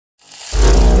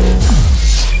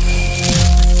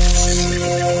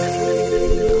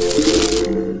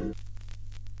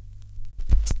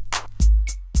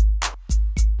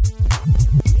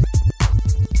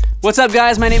What's up,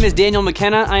 guys? My name is Daniel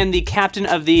McKenna. I am the captain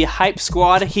of the Hype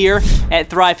Squad here at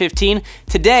Thrive 15.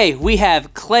 Today, we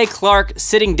have Clay Clark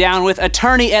sitting down with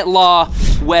attorney at law,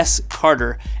 Wes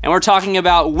Carter. And we're talking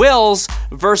about wills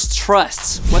versus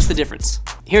trusts. What's the difference?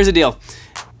 Here's the deal.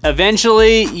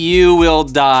 Eventually, you will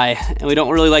die, and we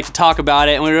don't really like to talk about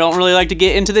it, and we don't really like to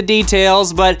get into the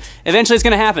details, but eventually it's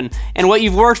gonna happen. And what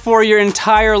you've worked for your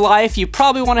entire life, you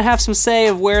probably wanna have some say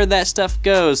of where that stuff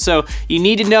goes. So you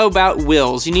need to know about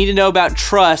wills, you need to know about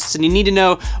trusts, and you need to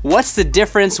know what's the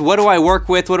difference, what do I work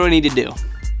with, what do I need to do?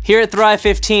 Here at Thrive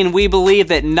 15, we believe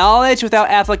that knowledge without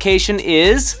application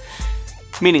is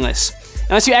meaningless.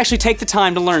 Unless you actually take the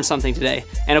time to learn something today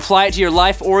and apply it to your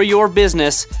life or your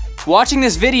business, watching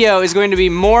this video is going to be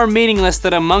more meaningless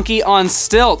than a monkey on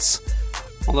stilts.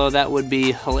 Although that would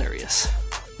be hilarious.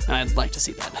 I'd like to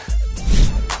see that.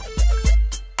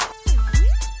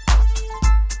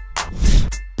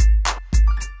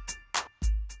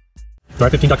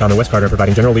 Thrive15.com and Wes Carter are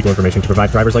providing general legal information to provide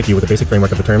thrivers like you with a basic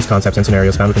framework of the terms, concepts, and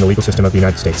scenarios found within the legal system of the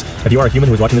United States. If you are a human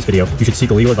who is watching this video, you should seek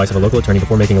the legal advice of a local attorney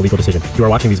before making a legal decision. If you are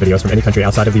watching these videos from any country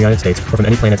outside of the United States or from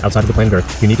any planet outside of the planet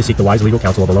Earth, you need to seek the wise legal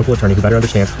counsel of a local attorney who better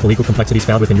understands the legal complexities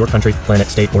found within your country, planet,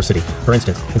 state, or city. For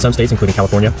instance, in some states, including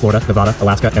California, Florida, Nevada,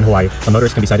 Alaska, and Hawaii, a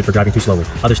motorist can be cited for driving too slowly.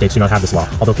 Other states do not have this law,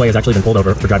 although Clay has actually been pulled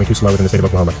over for driving too slow within the state of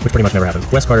Oklahoma, which pretty much never happens.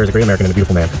 Wes Carter is a great American and a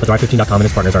beautiful man, but Thrive15.com and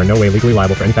his partners are in no way legally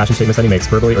liable for any fashion statements that he makes,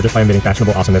 verbally or just by emitting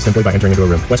fashionable awesomeness simply by entering into a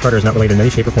room. Wes Carter is not related in any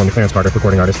shape or form to Clarence Carter,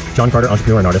 recording artist, John Carter,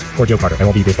 entrepreneur and artist, or Joe Carter,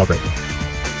 MLB baseball great.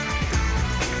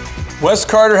 Wes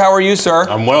Carter, how are you, sir?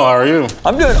 I'm well, how are you?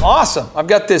 I'm doing awesome. I've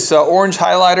got this orange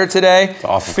highlighter today. It's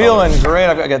awesome. Feeling great.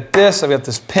 I got this, I've got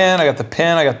this pen, I got the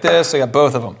pen, I got this, I got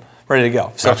both of them. Ready to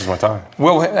go. So, matches my tie.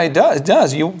 Well, it does. It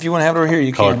does. If you want to have it over here,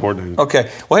 you Color can. coordinated.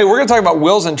 Okay. Well, hey, we're going to talk about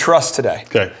wills and trusts today.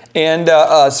 Okay. And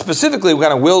specifically,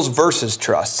 kind of wills versus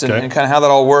trusts and, okay. and kind of how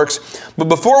that all works. But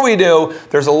before we do,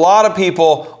 there's a lot of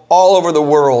people all over the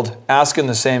world asking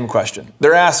the same question.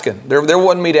 They're asking. They're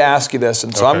wanting me to ask you this.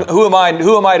 And so okay. who am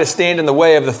I to stand in the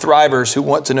way of the thrivers who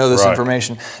want to know this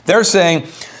information? They're saying,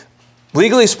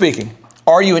 legally speaking,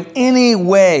 are you in any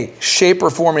way, shape, or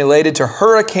form related to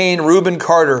Hurricane Rubin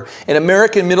Carter, an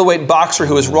American middleweight boxer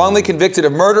who was wrongly convicted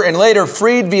of murder and later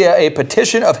freed via a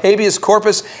petition of habeas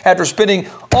corpus after spending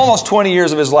almost 20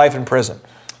 years of his life in prison?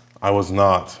 I was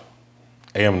not.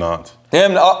 Am not.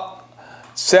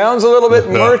 Sounds a little bit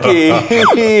murky.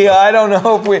 I don't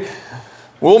know if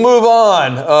we'll move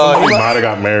on. He might have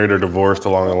got married or divorced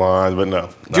along the lines, but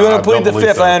no. Do you want to plead the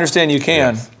fifth? So. I understand you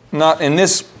can. Yes. Not in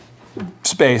this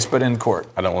space, but in court.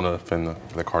 I don't want to offend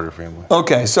the Carter family.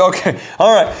 Okay,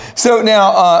 all right. So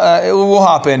now we'll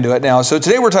hop into it now. So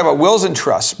today we're talking about wills and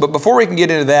trusts. But before we can get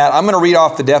into that, I'm going to read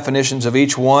off the definitions of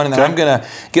each one, and then I'm going to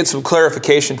get some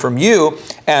clarification from you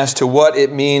as to what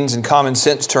it means in common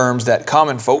sense terms that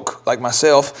common folk like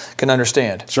myself can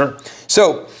understand. Sure.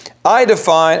 So I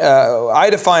define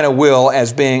a will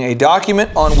as being a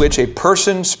document on which a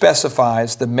person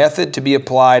specifies the method to be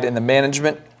applied in the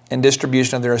management and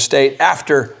distribution of their estate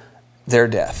after their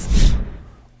death.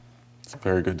 It's a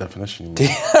very good definition.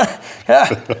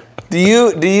 Yeah. Do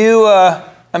you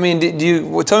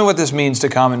tell me what this means to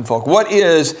common folk? What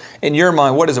is, in your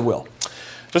mind, what is a will?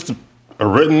 Just a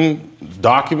written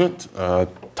document,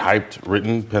 typed,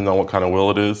 written, depending on what kind of will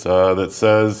it is, that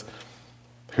says,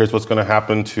 here's what's going to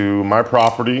happen to my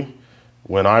property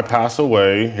when I pass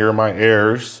away. Here are my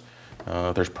heirs.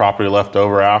 There's property left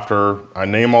over after I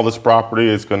name all this property.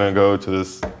 It's going to go to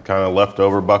this kind of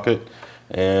leftover bucket,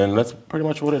 and that's pretty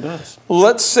much what it does.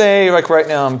 Let's say, like right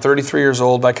now, I'm 33 years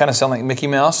old, but I kind of sound like Mickey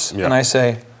Mouse, and I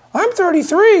say, I'm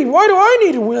 33, why do I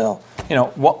need a will? You know,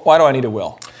 why do I need a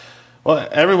will? Well,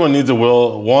 everyone needs a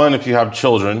will. One, if you have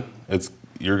children,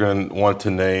 you're going to want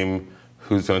to name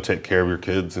who's going to take care of your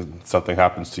kids if something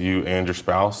happens to you and your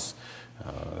spouse.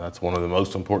 That's one of the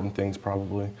most important things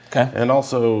probably. Okay. And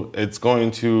also, it's going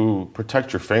to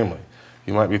protect your family.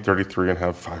 You might be 33 and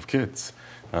have 5 kids.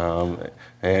 And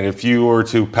if you were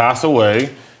to pass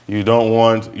away, you don't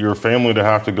want your family to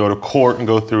have to go to court and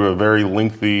go through a very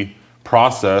lengthy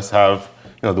process, have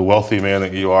the wealthy man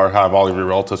that you are, have all of your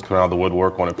relatives come out of the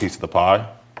woodwork, want a piece of the pie.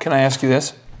 Can I ask you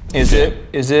this? Is it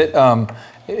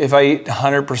if I eat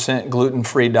 100%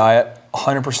 gluten-free diet,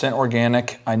 100%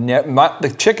 organic,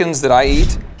 the chickens that I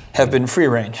eat have been free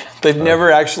range. They've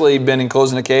never actually been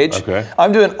enclosed in a cage. Okay.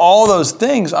 I'm doing all those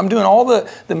things. I'm doing all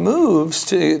the moves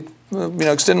to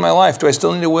extend my life. Do I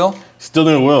still need a will? Still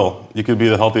need a will. You could be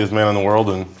the healthiest man in the world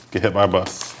and get hit by a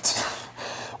bus.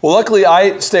 Well, luckily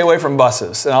I stay away from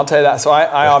buses, and I'll tell you that. So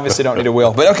I obviously don't need a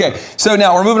will. But okay, so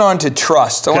now we're moving on to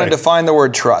trust. I want to define the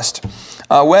word trust.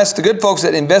 Wes, the good folks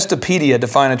at Investopedia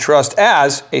define a trust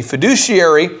as a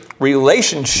fiduciary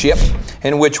relationship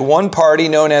in which one party,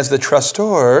 known as the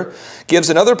trustor, gives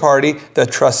another party, the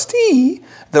trustee,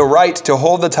 the right to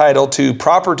hold the title to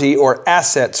property or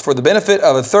assets for the benefit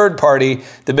of a third party,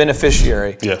 the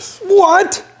beneficiary. Yes.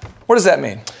 What? What does that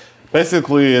mean?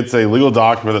 Basically, it's a legal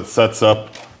document that sets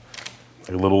up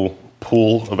a little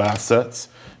pool of assets,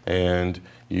 and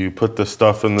you put this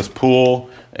stuff in this pool,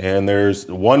 and there's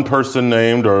one person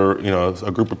named, or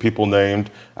a group of people named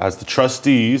as the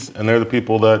trustees, and they're the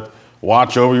people that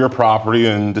watch over your property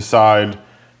and decide,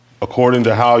 according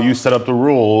to how you set up the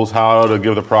rules, how to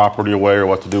give the property away or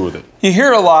what to do with it. You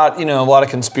hear a lot of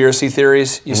conspiracy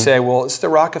theories. You say, well, it's the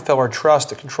Rockefeller Trust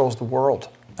that controls the world.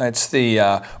 It's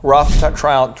the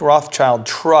Rothschild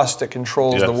Trust that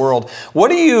controls the world.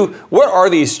 What are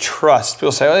these trusts?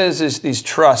 People say, oh, these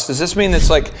trusts. Does this mean it's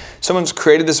like someone's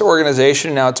created this organization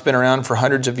and now it's been around for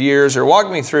hundreds of years? Or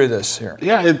walk me through this here.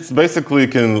 Yeah, it's basically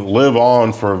can live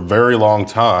on for a very long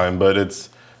time, but it's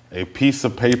a piece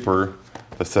of paper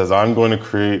that says I'm going to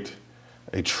create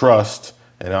a trust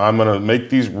and I'm going to make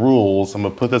these rules. I'm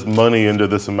going to put this money into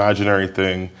this imaginary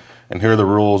thing, and here are the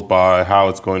rules by how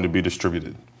it's going to be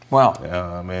distributed. Wow.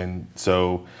 And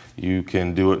so you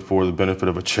can do it for the benefit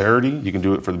of a charity. You can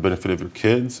do it for the benefit of your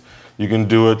kids. You can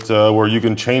do it where you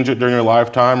can change it during your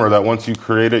lifetime, or that once you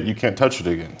create it, you can't touch it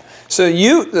again. So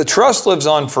the trust lives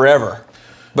on forever,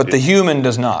 but the human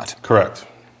does not. Correct.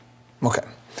 Okay.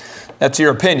 That's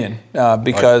your opinion,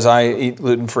 because I eat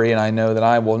gluten-free and I know that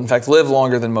I will, in fact, live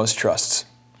longer than most trusts.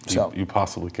 So you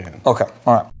possibly can. Okay.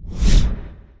 All right.